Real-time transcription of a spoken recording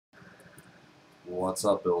What's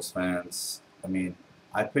up, Bills fans? I mean,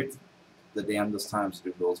 I picked the damnedest times to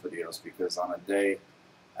do Bills videos because on a day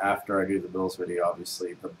after I do the Bills video,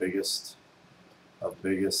 obviously the biggest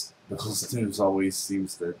Bills news always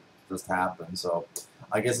seems to just happen. So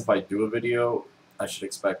I guess if I do a video, I should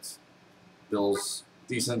expect Bills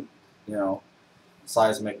decent, you know,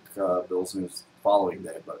 seismic Bills news following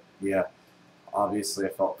day. But yeah, obviously I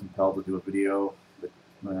felt compelled to do a video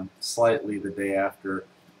slightly the day after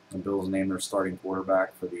the Bills named their starting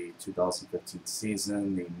quarterback for the 2015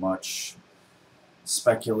 season. The much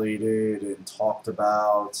speculated and talked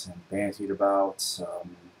about and bantied about,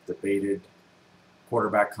 debated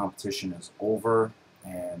quarterback competition is over,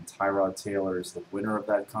 and Tyrod Taylor is the winner of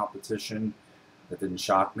that competition. That didn't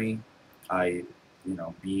shock me. I,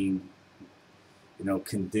 being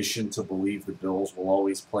conditioned to believe the Bills will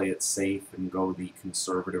always play it safe and go the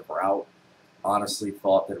conservative route. Honestly,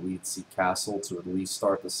 thought that we'd see Castle to at least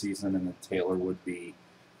start the season, and that Taylor would be,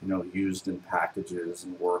 used in packages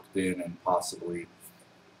and worked in, and possibly,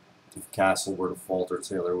 if Castle were to falter,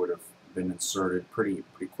 Taylor would have been inserted pretty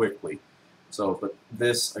quickly. So, but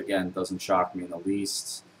this again doesn't shock me in the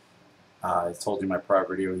least. I told you in my prior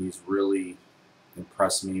video, he's really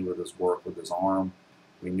impressed me with his work with his arm.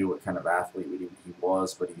 We knew what kind of athlete he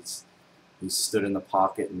was, but he stood in the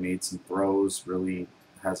pocket and made some throws. Really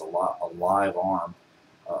has a live arm,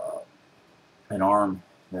 uh, an arm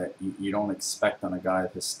that you don't expect on a guy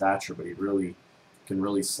of his stature, but he really can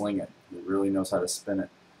really sling it. He really knows how to spin it,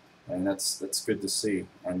 and that's good to see.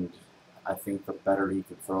 And I think the better he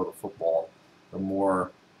can throw the football, the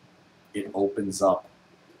more it opens up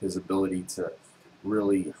his ability to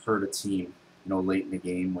really hurt a team, late in the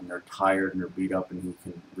game when they're tired and they're beat up, and he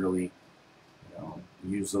can really,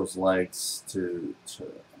 use those legs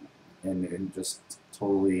and just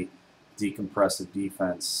totally decompress the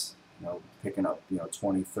defense, picking up,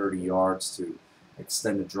 20, 30 yards to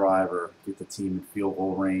extend a drive or get the team in field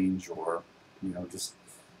goal range, or, just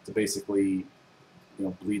to basically,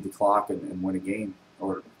 bleed the clock and win a game,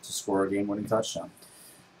 or to score a game-winning touchdown.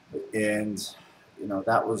 And,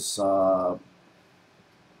 that was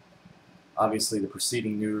obviously the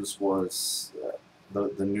preceding news was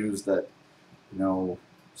the news that,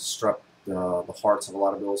 struck the hearts of a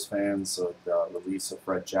lot of Bills fans, of the release of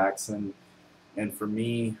Fred Jackson. And for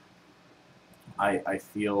me, I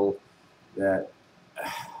feel that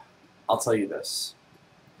I'll tell you this.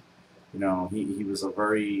 He was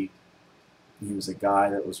he was a guy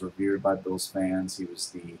that was revered by Bills fans. He was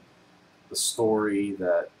the story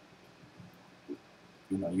that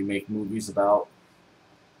you make movies about,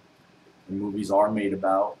 and movies are made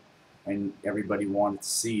about, and everybody wanted to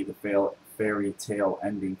see the fairy tale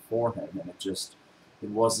ending for him, and it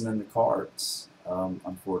wasn't in the cards.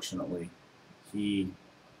 Unfortunately, he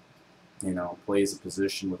plays a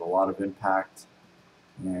position with a lot of impact,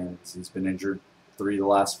 and he's been injured 3 of the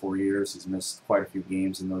last 4 years. He's missed quite a few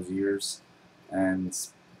games in those years, and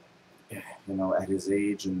at his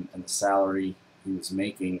age and the salary he was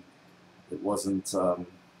making, it wasn't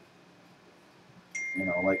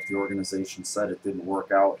like the organization said, it didn't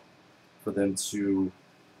work out for them to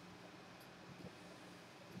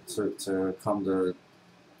come to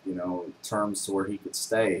terms to where he could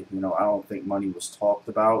stay. I don't think money was talked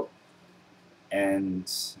about,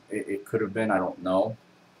 and it could have been. I don't know.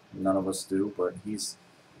 None of us do, but he's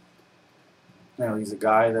a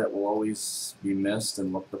guy that will always be missed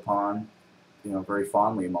and looked upon, very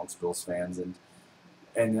fondly amongst Bills fans. And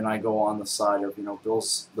then I go on the side of,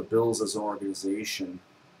 the Bills as an organization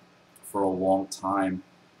for a long time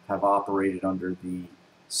have operated under the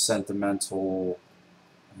sentimental,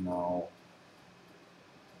 how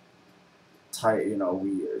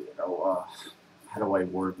do I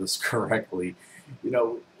word this correctly?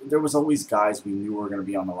 There was always guys we knew were going to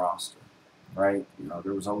be on the roster, right?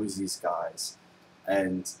 There was always these guys,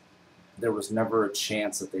 and there was never a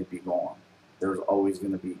chance that they'd be gone. There was always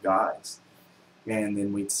going to be guys. And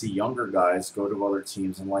then we'd see younger guys go to other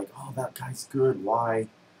teams and like, oh, that guy's good. Why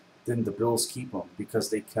didn't the Bills keep him? Because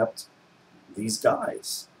they kept these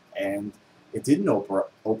guys. And it didn't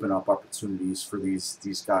open up opportunities for these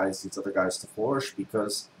other guys to flourish,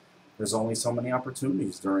 because there's only so many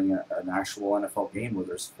opportunities during an actual NFL game where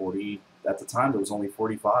there's 40. At the time, there was only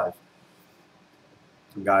 45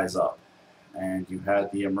 guys up. And you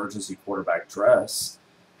had the emergency quarterback dress,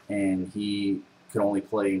 and he could only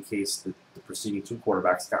play in case the preceding 2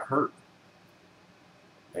 quarterbacks got hurt.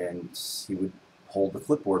 And he would hold the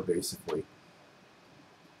clipboard, basically.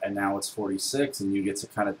 And now it's 46, and you get to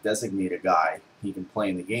kind of designate a guy. He can play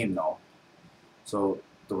in the game, though. So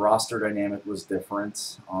the roster dynamic was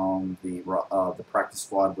different. The practice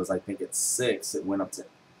squad was, I think, at 6. It went up to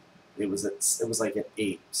it was like at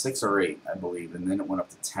 6 or 8, I believe, and then it went up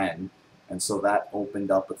to 10. And so that opened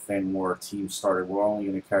up a thing where teams started, we're only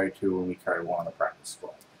going to carry 2 and we carry 1 on the practice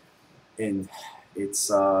squad. And it's,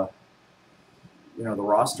 you know, the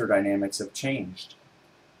roster dynamics have changed.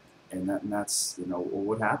 And that's, you know, what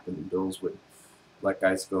would happen. Bills would let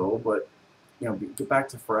guys go. But, you know, get back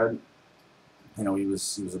to Fred. You know, he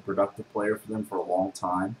was a productive player for them for a long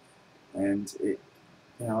time. And it,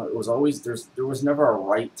 you know, it was always, there was never a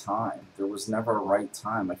right time. There was never a right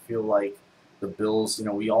time. I feel like the Bills, you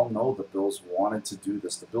know, we all know the Bills wanted to do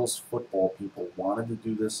this. The Bills football people wanted to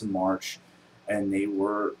do this in March, and they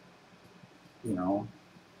were, you know,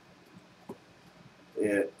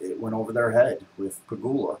 it went over their head with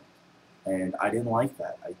Pagula. And I didn't like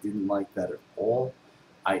that. I didn't like that at all.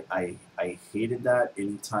 I hated that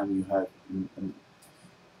anytime you had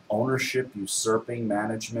ownership usurping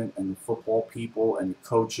management and football people and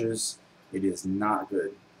coaches. It is not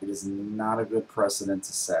good. It is not a good precedent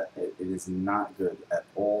to set. It is not good at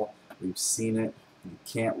all. We've seen it. You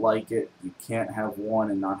can't like it. You can't have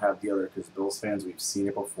one and not have the other, because Bills fans, we've seen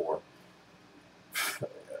it before.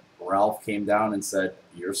 Ralph came down and said,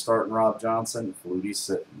 "You're starting Rob Johnson, Flutie's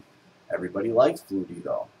sitting." Everybody liked Flutie,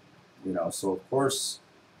 though. You know, so of course,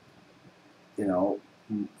 you know,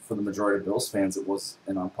 for the majority of Bills fans, it was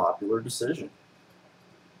an unpopular decision.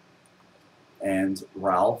 And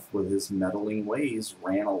Ralph, with his meddling ways,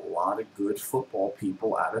 ran a lot of good football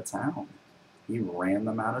people out of town. He ran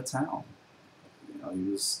them out of town. You know,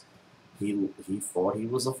 he thought he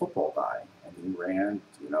was a football guy, and he ran,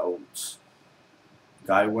 you know,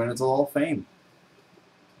 guy went into the Hall of Fame.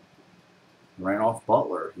 Ran off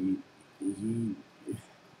Butler. He then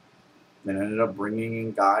ended up bringing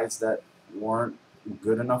in guys that weren't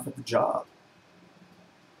good enough at the job.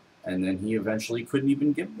 And then he eventually couldn't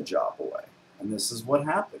even give the job away. And this is what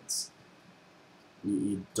happens.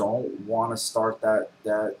 You don't want to start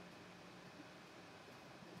that,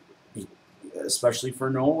 especially for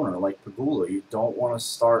an owner like Pagula. You don't want to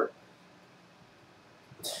start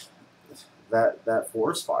that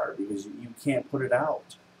forest fire, because you can't put it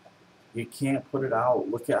out. You can't put it out.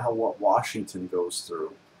 Look at what Washington goes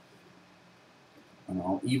through. You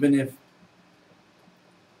know, even if,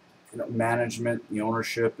 you know, management, the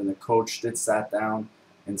ownership, and the coach did sat down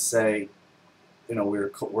and say, you know,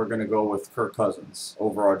 we're going to go with Kirk Cousins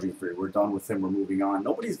over RG3. We're done with him. We're moving on.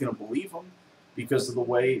 Nobody's going to believe him, because of the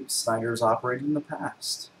way Snyder's operated in the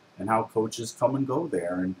past and how coaches come and go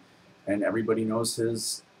there, and everybody knows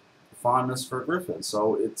his fondness for Griffin.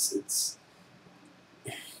 So it's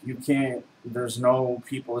you can't. There's no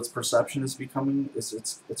people. It's perception is becoming.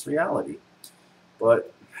 It's reality.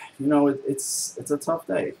 But you know, it's a tough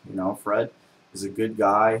day. You know, Fred is a good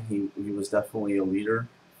guy. He was definitely a leader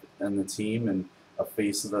in the team and a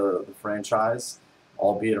face of the franchise,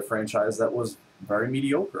 albeit a franchise that was very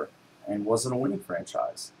mediocre and wasn't a winning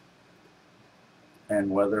franchise.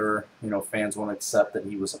 And whether, you know, fans want to accept that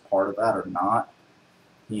he was a part of that or not,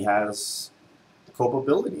 he has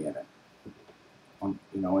culpability in it. You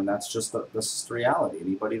know, and that's just this is the reality.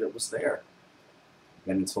 Anybody that was there,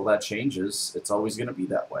 and until that changes, it's always going to be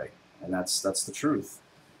that way, and that's the truth.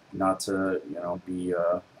 Not to, you know, be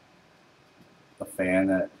a fan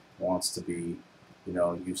that wants to be, you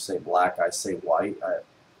know, you say black, I say white.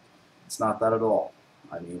 It's not that at all.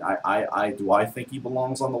 I mean, I think he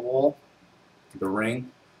belongs on the wall, the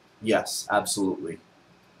ring? Yes, absolutely.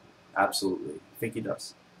 Absolutely. I think he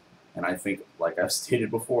does. And I think, like I've stated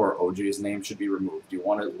before, OJ's name should be removed. Do you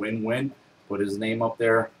want to win-win? Put his name up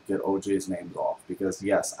there, get OJ's names off. Because,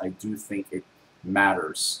 yes, I do think it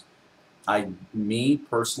matters. Me,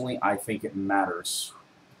 personally, I think it matters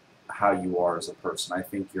how you are as a person. I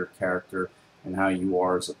think your character and how you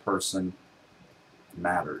are as a person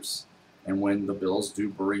matters. And when the Bills do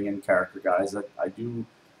bring in character guys, I do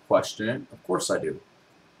question it. Of course I do.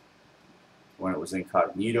 When it was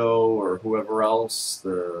Incognito or whoever else,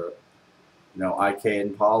 you know, IK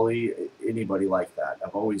and Polly, anybody like that,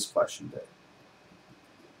 I've always questioned it.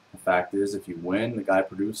 The fact is, if you win, the guy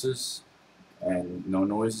produces, and no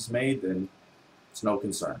noise is made, then it's no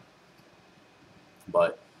concern.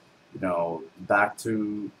 But, you know, back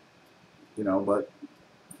to, you know, but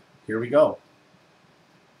here we go.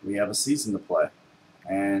 We have a season to play,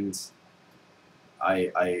 and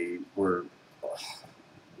we're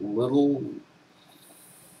little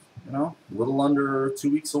under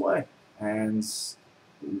 2 weeks away, and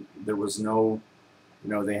there was no, you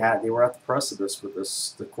know, they were at the precipice with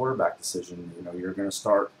the quarterback decision. You know, you're going to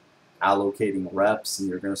start allocating reps, and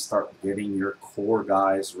you're going to start getting your core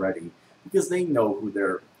guys ready, because they know who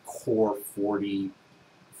their core 40,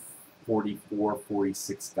 44,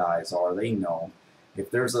 46 guys are. They know.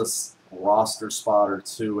 if there's a roster spot or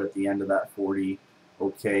two at the end of that 40,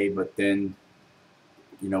 okay, but then,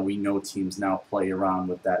 we know teams now play around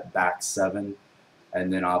with that back seven,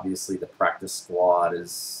 and then obviously the practice squad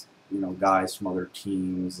is, guys from other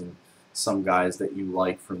teams and some guys that you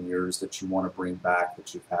like from years that you want to bring back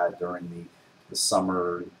that you've had during the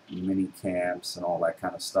summer mini camps and all that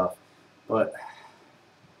kind of stuff. But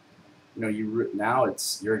now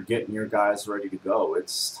you're getting your guys ready to go.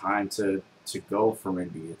 It's time to go from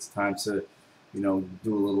Indy. It's time to do a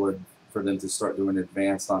little for them to start doing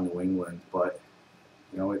advanced on New England. But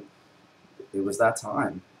it was that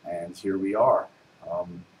time, and here we are.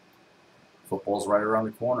 Football's right around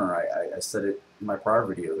the corner. I said it in my prior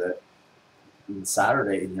video that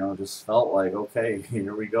Saturday, just felt like, okay,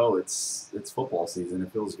 here we go. It's football season.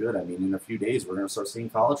 It feels good. I mean, in a few days, we're going to start seeing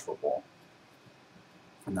college football,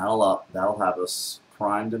 and that'll have us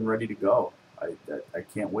primed and ready to go. I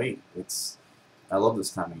can't wait. I love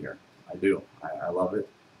this time of year. I do. I love it,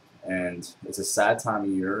 and it's a sad time of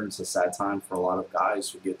year. And it's a sad time for a lot of guys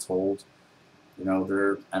who get told,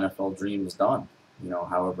 their NFL dream is done.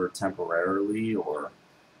 However temporarily or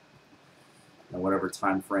whatever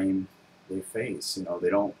time frame they face. They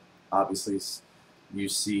don't, obviously, you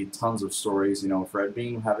see tons of stories, Fred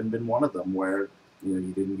having been one of them, where he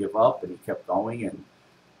didn't give up and he kept going, and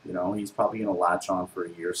he's probably going to latch on for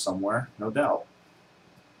a year somewhere, no doubt.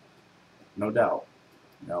 I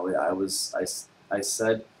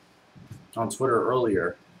said on Twitter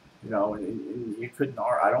earlier, and you couldn't.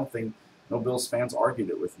 I don't think no Bills fans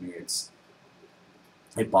argued it with me.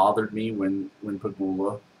 It bothered me when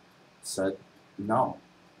Pagula said no.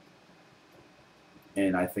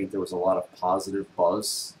 And I think there was a lot of positive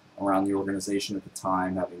buzz around the organization at the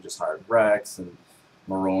time, having just hired Rex and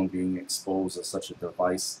Marone being exposed as such a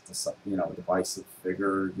divisive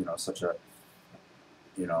figure, such a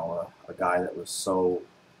guy that was so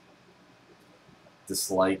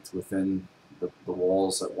disliked within the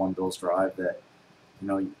walls at One Bills Drive that,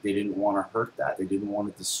 they didn't want to hurt that. They didn't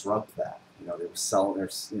want to disrupt that. They were selling their,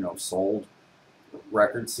 sold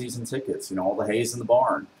record season tickets, all the hay's in the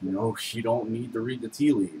barn. You don't need to read the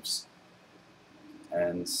tea leaves.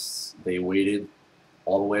 And they waited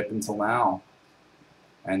all the way up until now.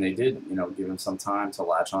 And they did, give him some time to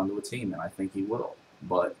latch onto a team, and I think he will.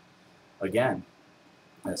 But again,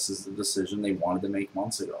 this is the decision they wanted to make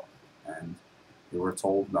months ago. And they were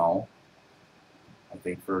told no, I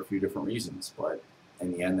think for a few different reasons. But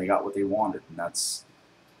in the end, they got what they wanted, and that's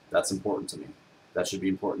important to me. That should be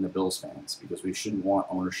important to Bills fans, because we shouldn't want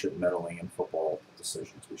ownership meddling in football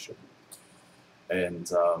decisions. We shouldn't.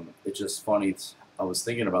 And it's just funny. I was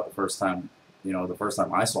thinking about the first time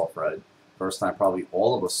I saw Fred, first time probably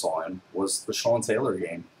all of us saw him, was the Sean Taylor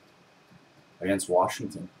game against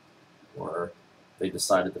Washington, where they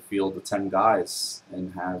decided to field the 10 guys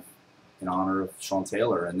and have in honor of Sean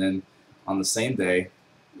Taylor. And then on the same day,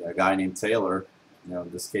 a guy named Taylor,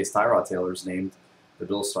 in this case Tyrod Taylor, is named the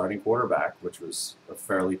Bills starting quarterback, which was a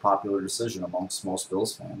fairly popular decision amongst most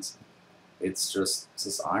Bills fans. It's just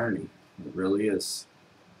irony. It really is.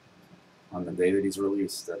 On the day that he's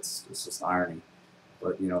released, it's just irony.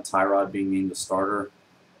 But Tyrod being named the starter,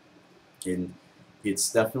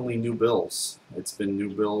 it's definitely new Bills. It's been new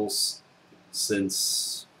Bills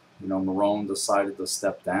since Marone decided to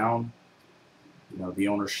step down. The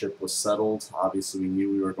ownership was settled. Obviously, we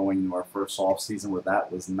knew we were going into our first offseason where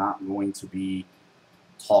that was not going to be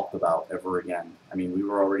talked about ever again. I mean, we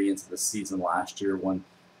were already into the season last year when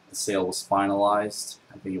the sale was finalized.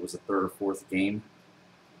 I think it was the third or fourth game.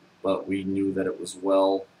 But we knew that it was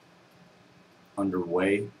well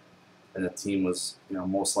underway, and the team was,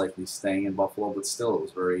 most likely staying in Buffalo, but still it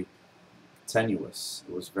was very tenuous.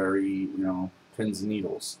 It was very, pins and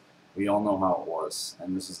needles. We all know how it was,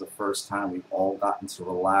 and this is the first time we've all gotten to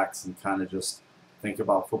relax and kind of just think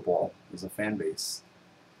about football as a fan base.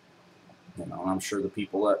 And I'm sure the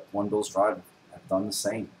people at One Bills Drive have done the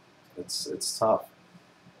same. It's tough,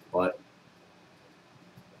 but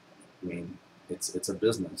I mean, it's a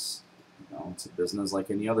business. It's a business like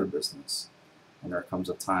any other business. And there comes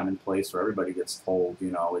a time and place where everybody gets told,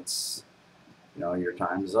 it's, your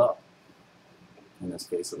time is up. In this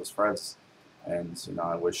case, it was Fred's. And,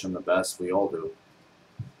 I wish him the best. We all do.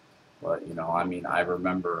 But, I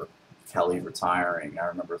remember Kelly retiring. I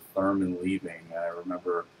remember Thurman leaving. I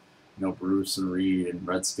remember, Bruce and Reed in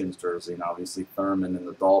Redskins jersey, and obviously Thurman in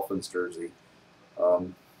the Dolphins jersey.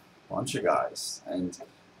 Bunch of guys. And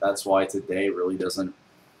that's why today really doesn't,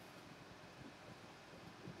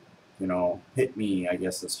 hit me, I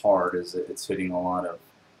guess, as hard as it's hitting a lot of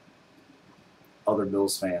other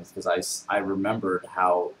Bills fans, because I remembered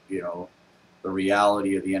how, the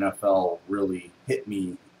reality of the NFL really hit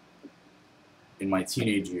me in my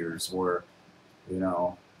teenage years, where, you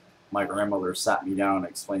know, my grandmother sat me down and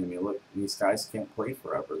explained to me, look, these guys can't play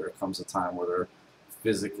forever. There comes a time where they're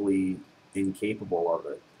physically incapable of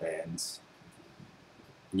it, and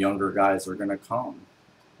younger guys are going to come.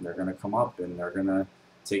 They're going to come up and they're going to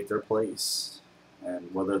take their place.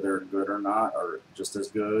 And whether they're good or not, or just as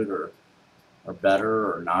good, or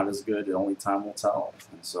better, or not as good, only time will tell.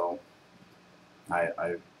 And so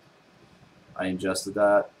I ingested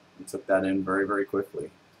that and took that in very, very quickly.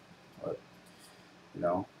 But, you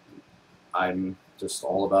know, I'm just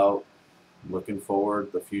all about looking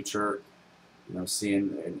forward, the future, you know,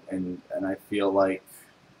 seeing, and I feel like,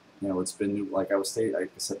 you know, it's been new, like I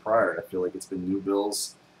said prior, I feel like it's been new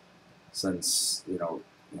Bills since, you know,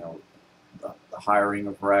 the hiring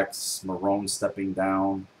of Rex, Marone stepping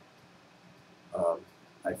down.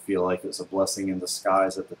 I feel like it's a blessing in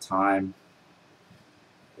disguise at the time.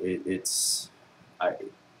 It's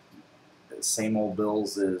same old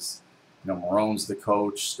Bills is, you know, Marone's the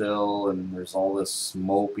coach still, and there's all this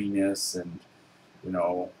mopiness and, you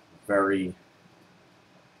know, very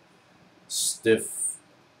stiff,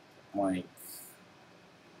 like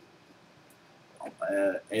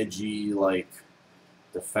edgy, like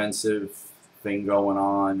defensive thing going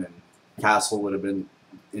on, and Castle would have been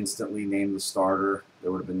instantly named the starter.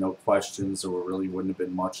 There would have been no questions. There really wouldn't have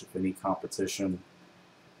been much, if any, competition,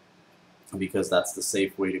 because that's the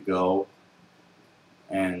safe way to go.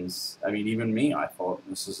 And I mean, even me, I thought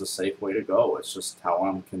this is a safe way to go. It's just how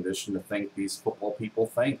I'm conditioned to think these football people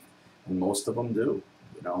think, and most of them do.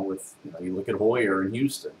 You know, with, you know, you look at Hoyer in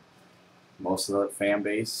Houston, most of that fan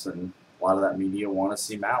base and a lot of that media want to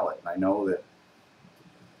see Mallett. And I know that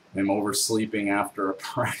him oversleeping after a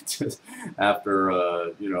practice,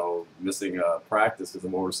 after you know, missing a practice because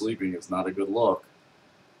of oversleeping, is not a good look.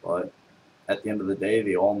 But at the end of the day,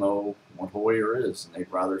 they all know what Hoyer is, and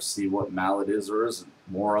they'd rather see what Mallett is or isn't,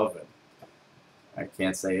 more of it. I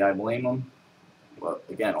can't say I blame them, but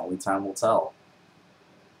again, only time will tell.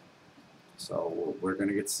 So we're going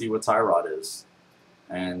to get to see what Tyrod is.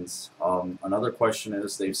 And another question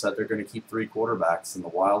is, they've said they're going to keep 3 quarterbacks, and the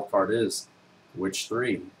wild card is, which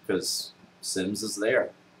 3? Because Sims is there.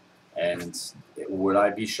 And would I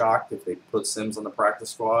be shocked if they put Sims on the practice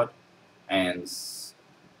squad, and,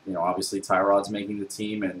 you know, obviously Tyrod's making the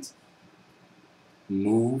team, and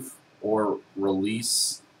move or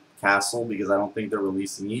release Castle, because I don't think they're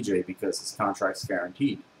releasing EJ because his contract's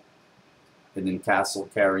guaranteed. And then Castle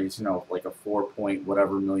carries, you know, like a 4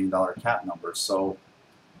 whatever million cap number. So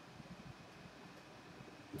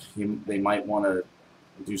they might want to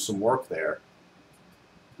do some work there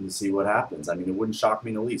and see what happens. I mean, it wouldn't shock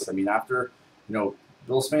me in the least. I mean, after, you know,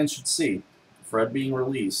 Bills fans should see Fred being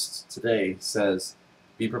released today says,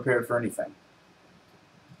 be prepared for anything.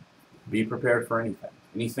 Be prepared for anything.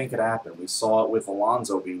 Anything could happen. We saw it with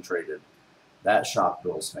Alonzo being traded. That shocked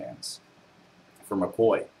Bills fans. For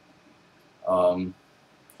McCoy.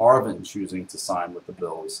 Harvin choosing to sign with the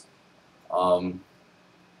Bills.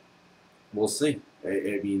 We'll see.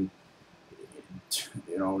 I mean,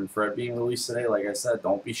 you know, and Fred being released today, like I said,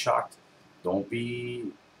 don't be shocked. Don't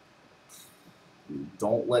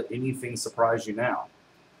let anything surprise you now,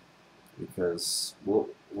 because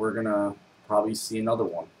we're gonna probably see another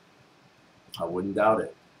one. I wouldn't doubt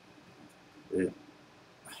it. You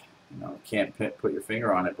know, can't put your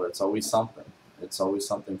finger on it, but it's always something. It's always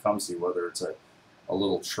something comes to you, whether it's a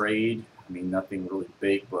little trade. I mean, nothing really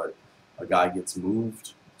big, but a guy gets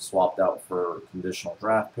moved, swapped out for a conditional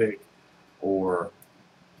draft pick, or,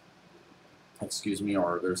 excuse me,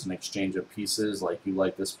 or there's an exchange of pieces, like you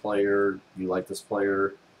like this player, you like this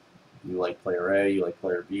player, you like player A, you like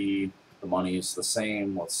player B, the money is the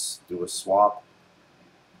same, let's do a swap.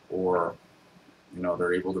 Or, you know,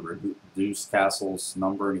 they're able to reduce Castle's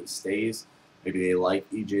number and he stays. Maybe they like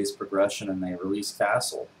EJ's progression and they release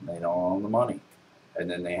Castle. They don't own the money. And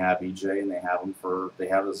then they have EJ and they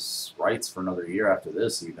have his rights for another year after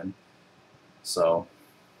this even. So,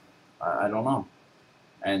 I don't know.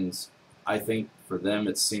 And I think for them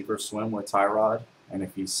it's sink or swim with Tyrod. And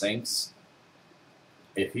if he sinks,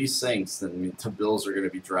 then the Bills are going to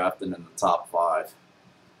be drafted in the top 5.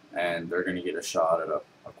 And they're going to get a shot at a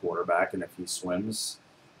quarterback. And if he swims,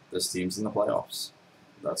 this team's in the playoffs.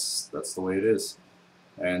 That's the way it is.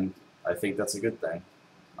 And I think that's a good thing.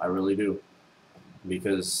 I really do.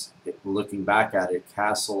 Because looking back at it,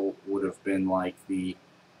 Castle would have been like the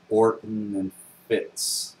Orton and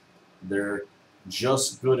Fitz. They're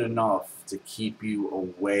just good enough to keep you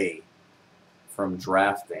away from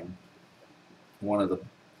drafting one of the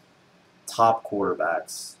top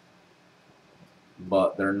quarterbacks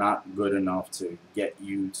but they're not good enough to get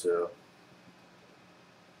you to.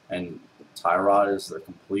 And Tyrod is the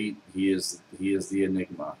complete. He is the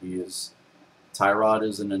enigma. Tyrod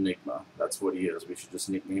is an enigma. That's what he is. We should just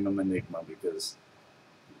nickname him Enigma because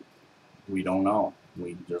we don't know.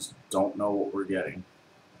 We just don't know what we're getting.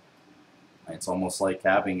 It's almost like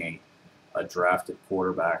having a drafted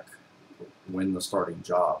quarterback win the starting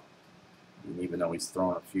job. And even though he's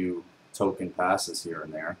thrown a few token passes here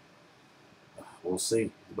and there, we'll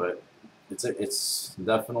see. But it's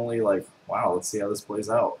definitely like, wow, let's see how this plays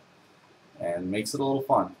out. And makes it a little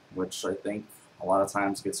fun, which I think a lot of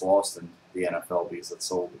times gets lost in the NFL because it's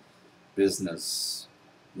so business,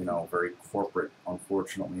 very corporate,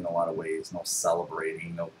 unfortunately, in a lot of ways. No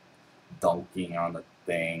celebrating, no dunking on the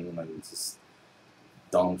thing, and just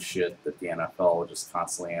dumb shit that the NFL just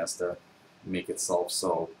constantly has to make itself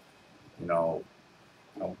so,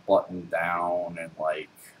 buttoned down and like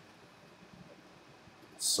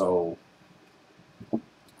so.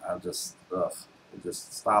 Just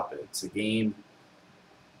stop it. It's a game,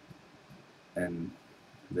 and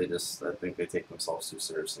I think they take themselves too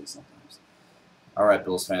seriously sometimes. All right,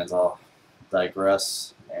 Bills fans, I'll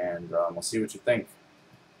digress, and we'll see what you think.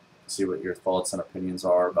 See what your thoughts and opinions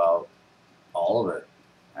are about all of it.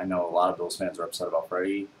 I know a lot of Bills fans are upset about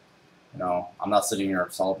Freddie. I'm not sitting here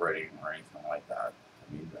celebrating or anything like that.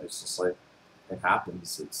 I mean, it's just like it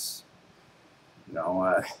happens. It's,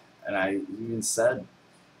 and I even said,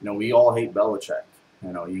 we all hate Belichick,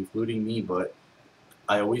 including me, but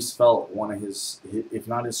I always felt one of his, if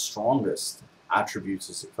not his strongest attributes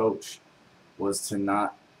as a coach, was to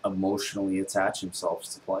not emotionally attach himself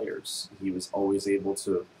to players. He was always able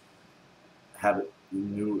to have it, he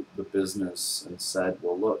knew the business and said,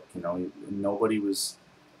 well, look, nobody was,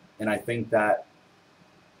 and I think that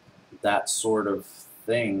sort of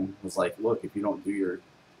thing was like, look, if you don't do your,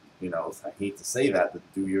 I hate to say that, but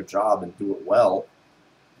do your job and do it well,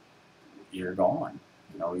 you're gone.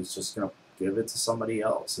 He's just going to give it to somebody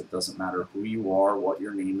else. It doesn't matter who you are, what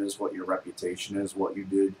your name is, what your reputation is, what you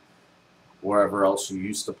did wherever else you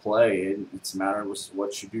used to play. It's a matter of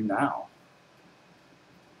what you do now.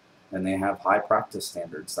 And they have high practice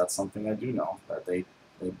standards. That's something I do know, that they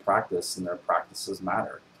practice and their practices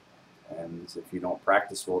matter. And if you don't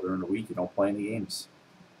practice well during the week, you don't play any games.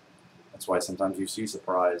 That's why sometimes you see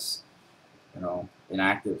surprise,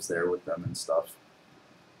 inactives there with them and stuff.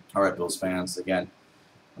 All right, Bills fans, again,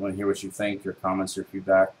 I want to hear what you think, your comments, your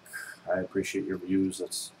feedback. I appreciate your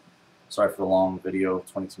views. Sorry for the long video.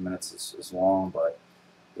 22 minutes is long, but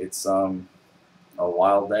it's a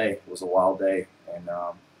wild day. It was a wild day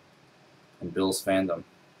in Bills fandom.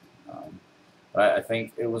 But I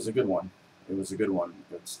think it was a good one. It was a good one.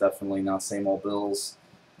 It's definitely not same old Bills.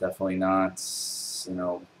 Definitely not,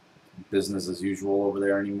 business as usual over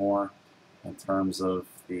there anymore in terms of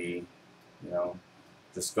the,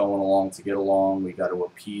 just going along to get along. We got to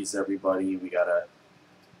appease everybody. We got to,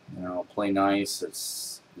 play nice.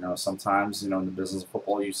 It's, sometimes, in the business of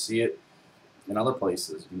football, you see it in other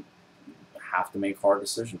places. You have to make hard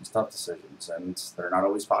decisions, tough decisions, and they're not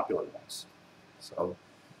always popular ones. So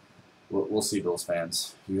we'll see, Bills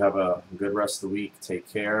fans. You have a good rest of the week.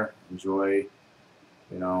 Take care. Enjoy,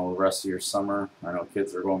 the rest of your summer. I know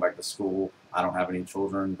kids are going back to school. I don't have any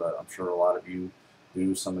children, but I'm sure a lot of you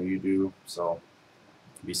do. Some of you do. So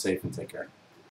be safe and take care.